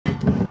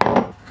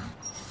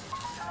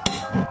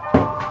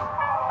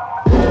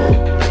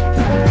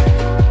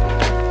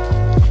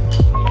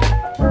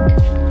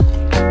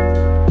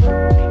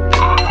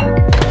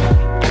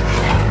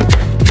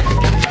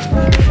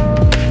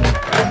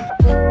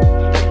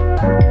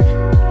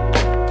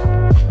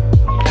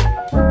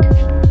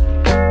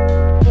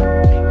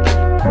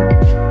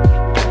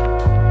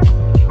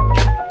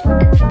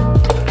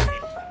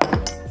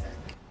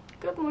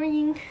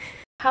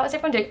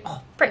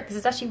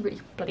it's actually really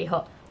bloody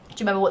hot. Do you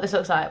remember what this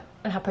looks like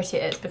and how pretty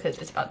it is? Because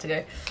it's about to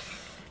go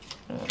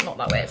not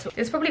that way.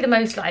 It's probably the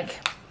most like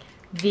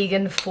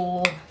vegan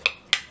fall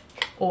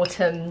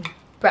autumn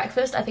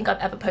breakfast I think I've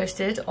ever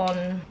posted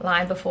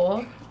online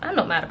before. I'm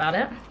not mad about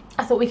it.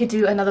 I thought we could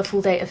do another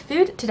full day of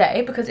food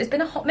today because it's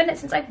been a hot minute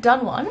since I've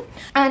done one.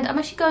 And I'm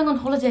actually going on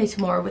holiday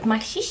tomorrow with my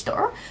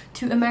sister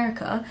to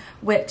America,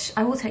 which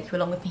I will take you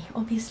along with me,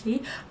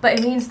 obviously. But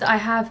it means that I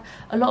have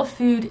a lot of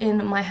food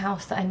in my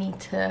house that I need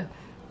to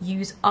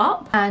use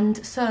up.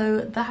 And so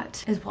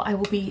that is what I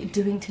will be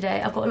doing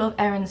today. I've got a lot of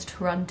errands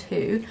to run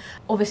too.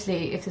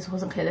 Obviously, if this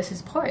wasn't clear, this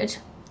is porridge.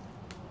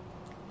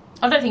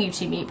 I don't think you've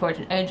seen me eat porridge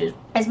in ages.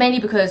 It's mainly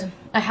because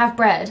I have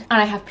bread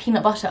and I have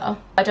peanut butter.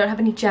 I don't have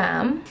any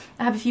jam.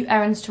 I have a few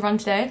errands to run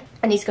today.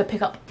 I need to go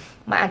pick up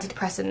my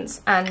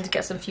antidepressants and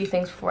get some few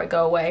things before I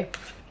go away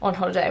on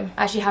holiday.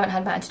 I actually haven't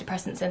had my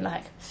antidepressants in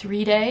like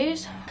 3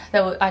 days.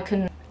 I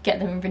can get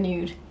them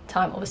renewed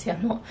time. Obviously,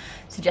 I'm not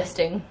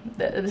suggesting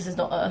that this is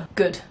not a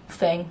good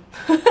thing.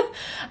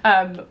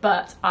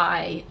 But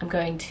I am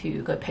going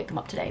to go pick them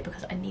up today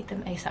because I need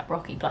them ASAP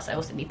Rocky. Plus I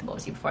also need them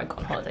obviously before I go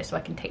on holiday so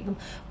I can take them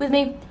with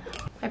me.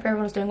 Hope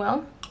everyone's doing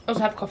well. I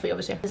also have coffee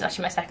obviously. This is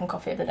actually my second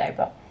coffee of the day,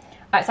 but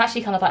it's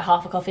actually kind of like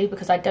half a coffee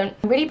because I've got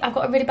a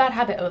really bad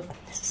habit of,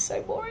 this is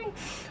so boring,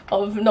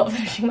 of not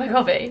finishing my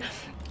coffee.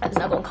 It's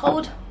now gone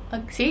cold.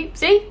 Like, see,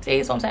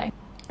 that's what I'm saying.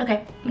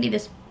 Okay, I need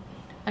this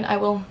and I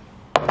will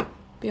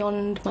be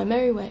on my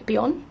merry way. Be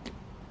on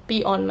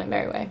my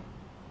merry way.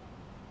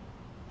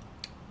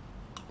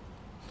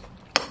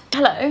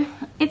 Hello,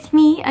 it's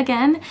me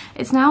again.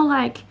 It's now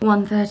like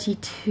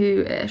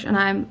 1:32ish and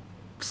I'm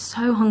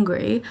so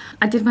hungry.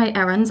 I did my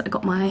errands, I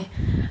got my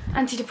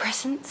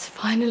antidepressants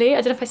finally. I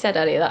don't know if I said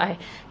earlier that I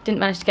didn't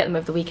manage to get them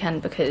over the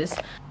weekend because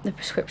the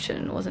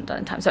prescription wasn't done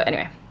in time. So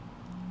anyway,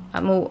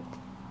 I'm all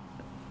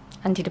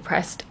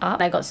antidepressed up.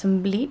 I got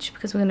some bleach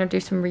because we're gonna do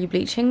some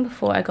re-bleaching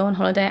before I go on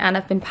holiday, and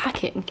I've been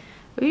packing.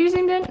 Are you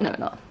zoomed in? No, we're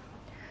not.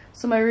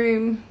 So my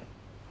room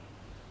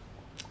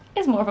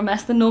is more of a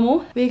mess than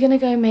normal. We're gonna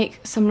go make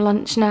some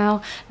lunch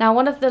now. Now,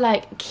 one of the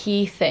like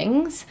key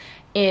things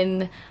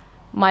in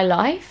my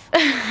life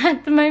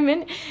at the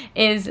moment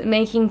is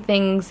making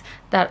things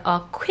that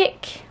are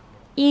quick,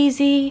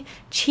 easy,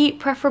 cheap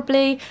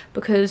preferably,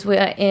 because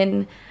we're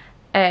in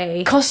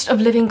a cost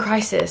of living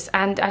crisis.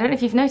 And I don't know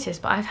if you've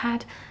noticed, but I've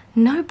had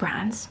no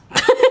brands,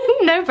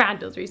 no brand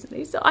deals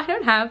recently, so I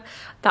don't have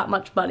that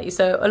much money.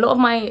 So a lot of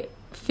my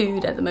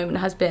food at the moment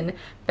has been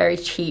very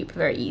cheap,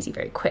 very easy,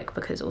 very quick,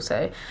 because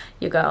also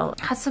your girl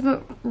has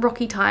some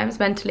rocky times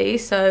mentally,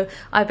 so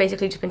I've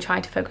basically just been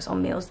trying to focus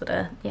on meals that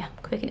are, yeah,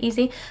 quick and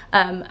easy.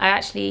 I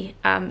actually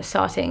am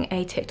starting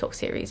a TikTok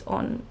series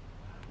on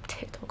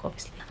TikTok,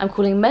 obviously. I'm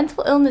calling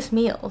mental illness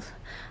meals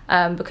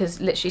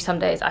because literally some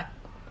days I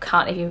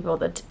can't even be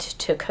bothered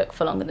to cook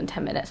for longer than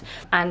 10 minutes.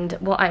 And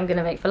what I'm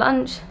gonna make for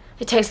lunch,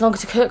 it takes longer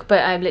to cook,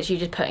 but I'm literally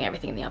just putting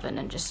everything in the oven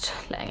and just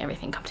letting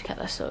everything come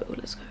together. So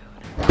let's go.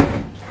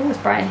 Oh, it's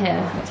bright in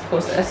here. Let's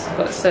pause this,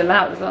 but it's so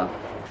loud as well.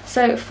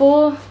 So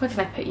where can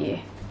I put you?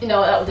 You know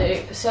what, that'll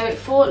do. So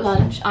for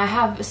lunch, I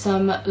have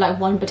some, like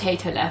 1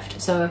 potato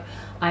left. So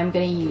I'm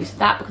gonna use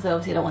that because I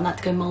obviously don't want that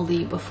to go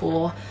moldy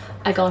before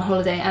I go on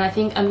holiday. And I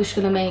think I'm just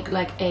gonna make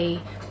like a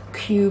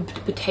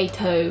cubed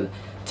potato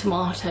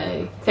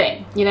tomato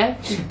thing, you know,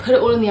 just put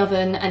it all in the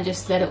oven and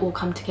just let it all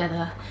come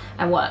together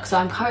and work. So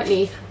I'm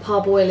currently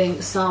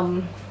parboiling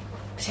some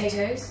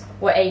potatoes,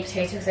 or a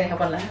potato because I only have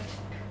 1 left,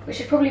 which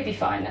should probably be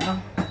fine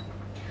now.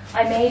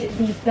 I made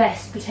the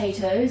best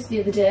potatoes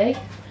the other day,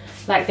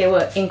 like they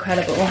were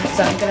incredible.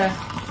 So I'm gonna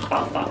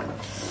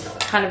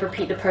kind of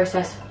repeat the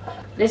process.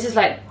 This is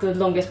like the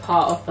longest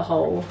part of the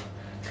whole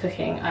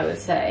cooking, I would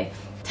say.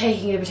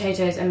 Taking the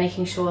potatoes and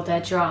making sure they're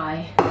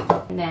dry,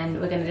 and then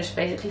we're gonna just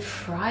basically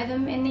fry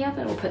them in the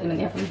oven, or put them in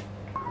the oven.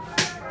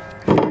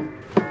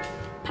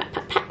 Pat,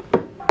 pat, pat.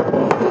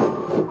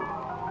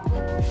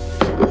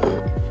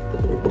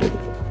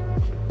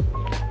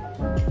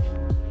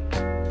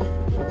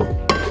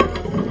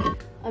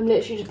 I'm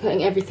literally just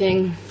putting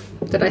everything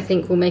that I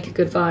think will make a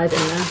good vibe in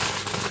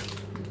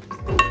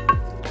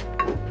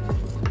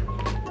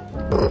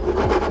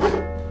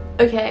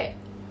there. Okay,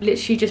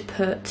 literally just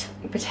put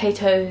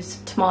potatoes,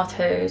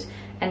 tomatoes,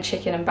 and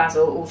chicken and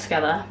basil all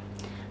together.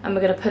 And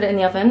we're gonna put it in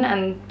the oven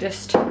and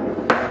just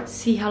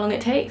see how long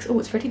it takes. Oh,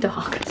 it's really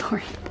dark,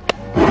 sorry.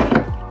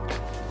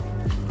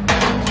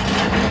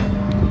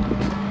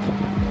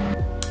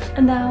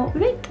 And now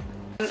we wait.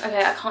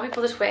 Okay, I can't be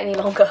bothered to wait any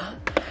longer.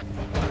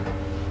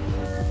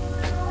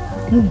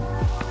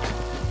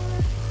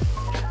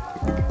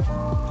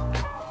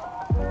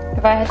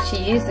 If I had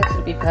cheese, this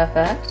would be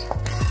perfect.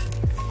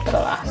 But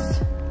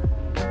alas.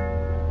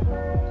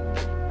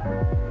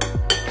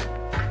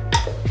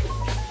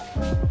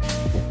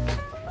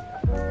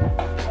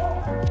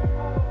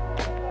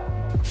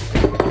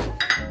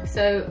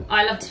 So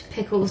I love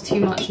pickles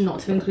too much not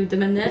to include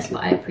them in this,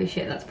 but I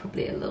appreciate that's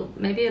probably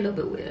maybe a little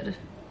bit weird.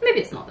 Maybe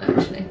it's not though,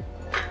 actually.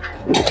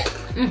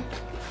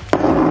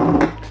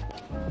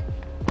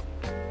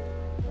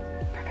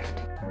 Perfect.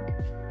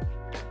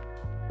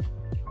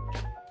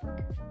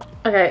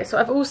 Okay, so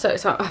I've also,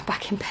 I'm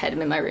back in bed,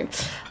 I'm in my room.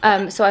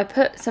 So I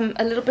put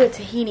a little bit of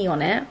tahini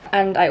on it,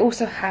 and I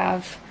also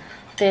have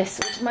this,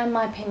 which is in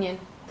my opinion,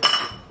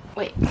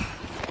 wait.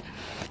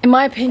 In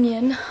my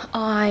opinion,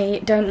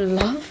 I don't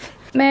love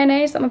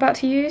mayonnaise that I'm about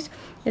to use.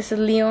 It's a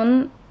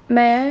Leon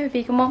mayo,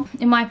 vegan one.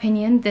 In my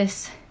opinion,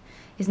 this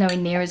is nowhere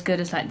near as good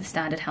as like the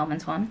standard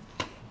Hellmann's one,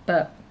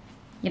 but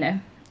you know,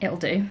 it'll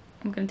do.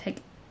 I'm gonna take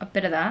a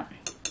bit of that.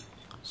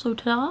 So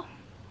ta-da.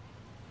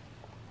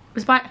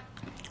 Despite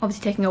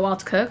obviously taking a while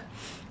to cook,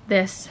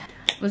 this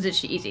was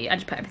literally easy. I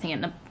just put everything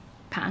in the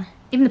pan.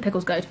 Even the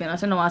pickles go, to be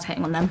honest. I don't know why I was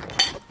hating on them.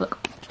 Look.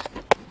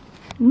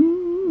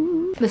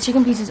 The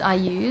chicken pieces I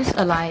use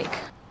are like,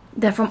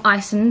 they're from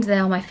Iceland. They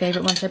are my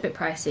favourite ones. They're a bit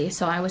pricey,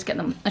 so I always get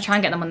them. I try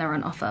and get them when they're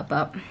on offer,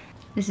 but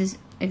this is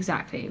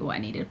exactly what I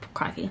needed.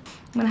 Crikey.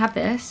 I'm gonna have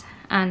this,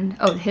 and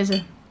oh, here's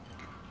a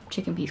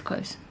chicken piece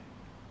close.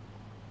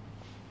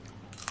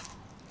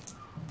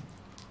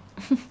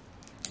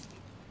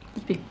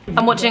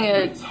 I'm watching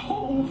a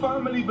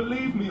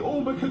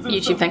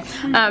YouTube thing.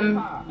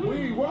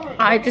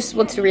 I just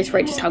wanted to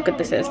reiterate just how good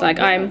this is. Like,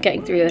 I'm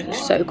getting through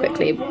this so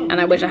quickly, and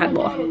I wish I had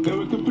more. I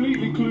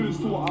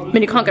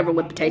mean, you can't go wrong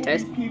with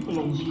potatoes. I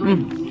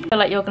feel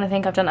like you're gonna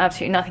think I've done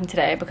absolutely nothing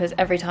today, because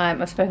every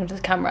time I've spoken to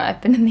the camera,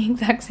 I've been in the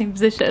exact same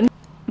position.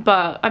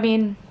 But I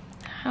mean,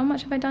 how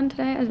much have I done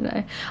today? I don't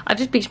know. I've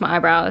just bleached my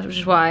eyebrows, which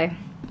is why.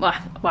 Well,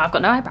 I've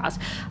got no eyebrows,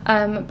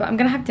 but I'm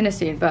gonna have dinner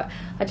soon. But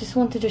I just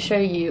wanted to show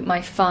you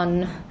my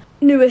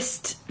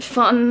newest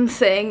fun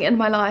thing in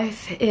my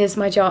life is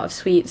my jar of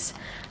sweets,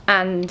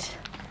 and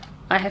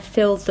I have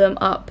filled them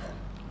up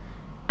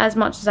as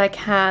much as I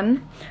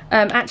can.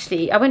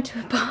 Actually, I went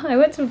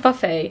to a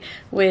buffet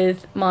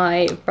with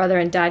my brother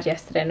and dad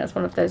yesterday, and it's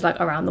one of those like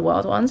around the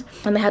world ones,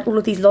 and they had all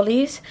of these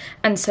lollies,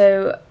 and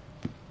so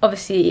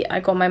obviously I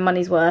got my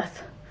money's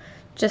worth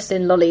just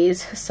in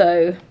lollies.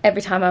 So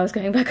every time I was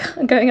going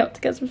up to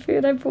get some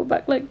food, I brought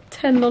back like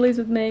 10 lollies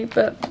with me,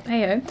 but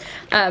hey-ho.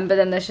 But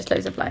then there's just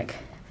loads of like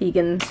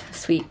vegan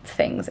sweet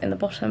things in the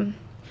bottom.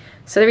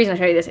 So the reason I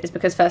show you this is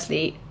because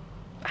firstly,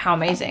 how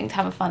amazing to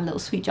have a fun little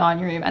sweet jar in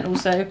your room, and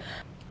also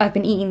I've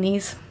been eating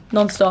these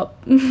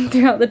non-stop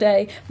throughout the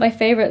day. My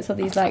favorites are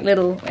these like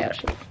little, wait,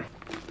 actually,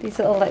 these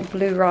little like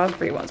blue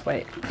raspberry ones.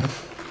 Wait,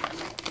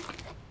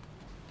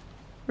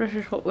 this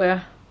is what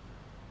we're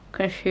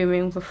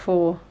consuming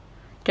before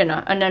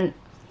dinner, and then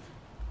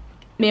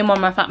me and one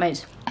of my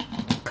flatmates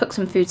cook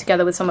some food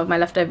together with some of my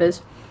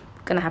leftovers.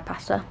 We're gonna have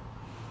pasta,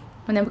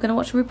 and then we're gonna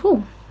watch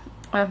RuPaul.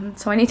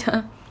 So I need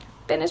to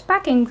finish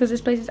packing because this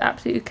place is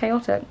absolutely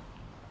chaotic.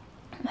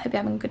 I hope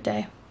you're having a good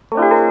day.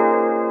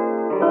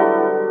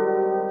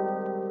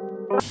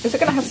 Is it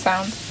gonna have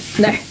sound?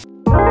 No.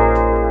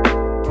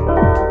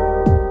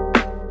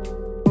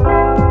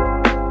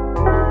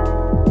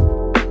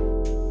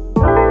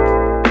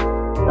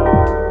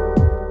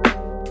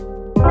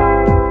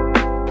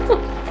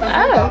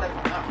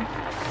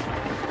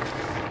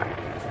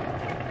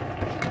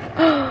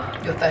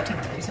 Your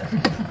 13th reason.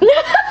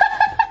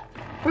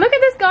 Look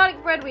at this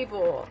garlic bread we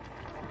bought.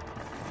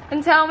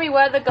 And tell me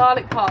where the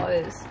garlic part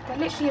is. There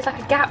literally is like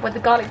a gap where the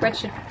garlic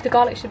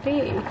should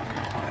be.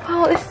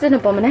 Oh, this is an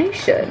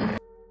abomination.